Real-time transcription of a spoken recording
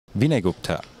Vinay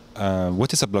Gupta,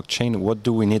 what is a blockchain? What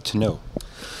do we need to know?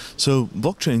 So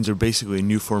blockchains are basically a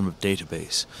new form of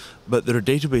database, but they're a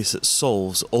database that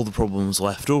solves all the problems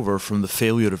left over from the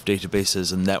failure of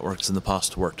databases and networks in the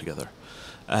past to work together.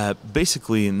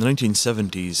 Basically, in the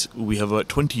 1970s, we have about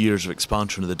 20 years of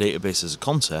expansion of the database as a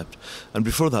concept, and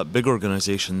before that, big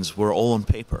organizations were all on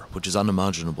paper, which is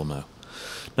unimaginable now.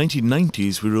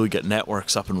 1990s, we really get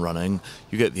networks up and running.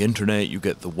 You get the internet, you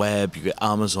get the web, you get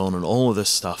Amazon, and all of this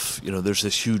stuff. You know, there's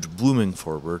this huge blooming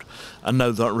forward, and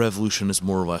now that revolution is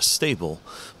more or less stable.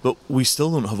 But we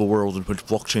still don't have a world in which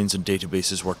blockchains and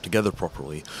databases work together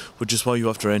properly, which is why you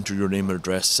have to enter your name and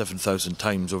address 7,000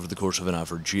 times over the course of an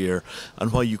average year,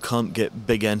 and why you can't get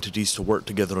big entities to work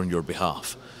together on your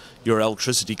behalf. Your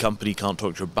electricity company can't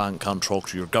talk to your bank, can't talk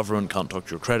to your government, can't talk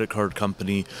to your credit card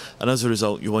company, and as a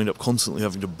result you wind up constantly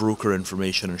having to broker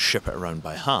information and ship it around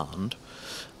by hand,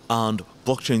 and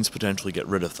blockchains potentially get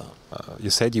rid of that. You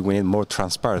said we need more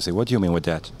transparency. What do you mean with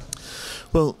that?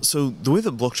 Well, so the way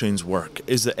that blockchains work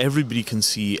is that everybody can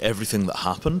see everything that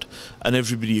happened, and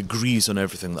everybody agrees on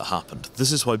everything that happened.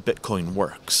 This is why Bitcoin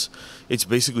works. It's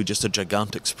basically just a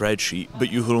gigantic spreadsheet,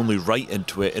 but you can only write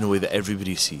into it in a way that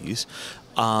everybody sees.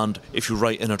 And if you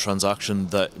write in a transaction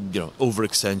that,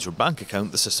 overextends your bank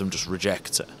account, the system just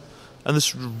rejects it. And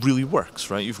this really works,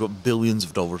 right? You've got billions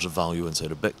of dollars of value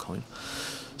inside of Bitcoin.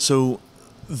 So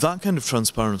that kind of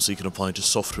transparency can apply to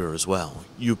software as well.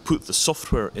 You put the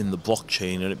software in the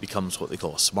blockchain and it becomes what they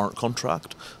call a smart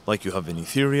contract, like you have in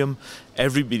Ethereum.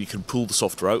 Everybody can pull the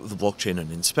software out of the blockchain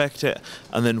and inspect it,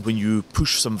 and then when you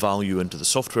push some value into the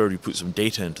software, you put some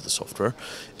data into the software,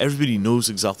 everybody knows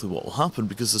exactly what will happen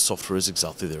because the software is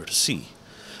exactly there to see.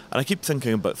 And I keep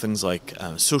thinking about things like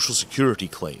social security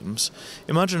claims.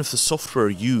 Imagine if the software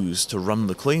used to run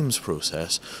the claims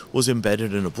process was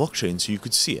embedded in a blockchain so you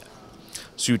could see it.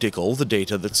 So you take all the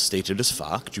data that's stated as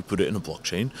fact, you put it in a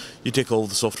blockchain, you take all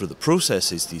the software that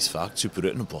processes these facts, you put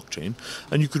it in a blockchain,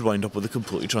 and you could wind up with a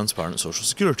completely transparent social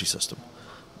security system.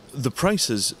 The price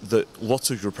is that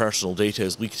lots of your personal data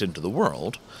is leaked into the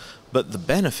world, but the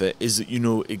benefit is that you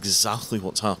know exactly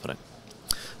what's happening.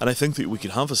 And I think that we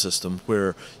could have a system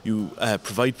where you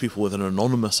provide people with an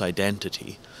anonymous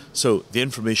identity. So the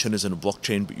information is in a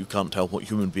blockchain, but you can't tell what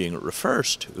human being it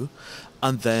refers to.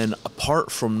 And then,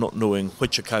 apart from not knowing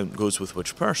which account goes with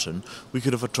which person, we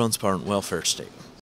could have a transparent welfare state.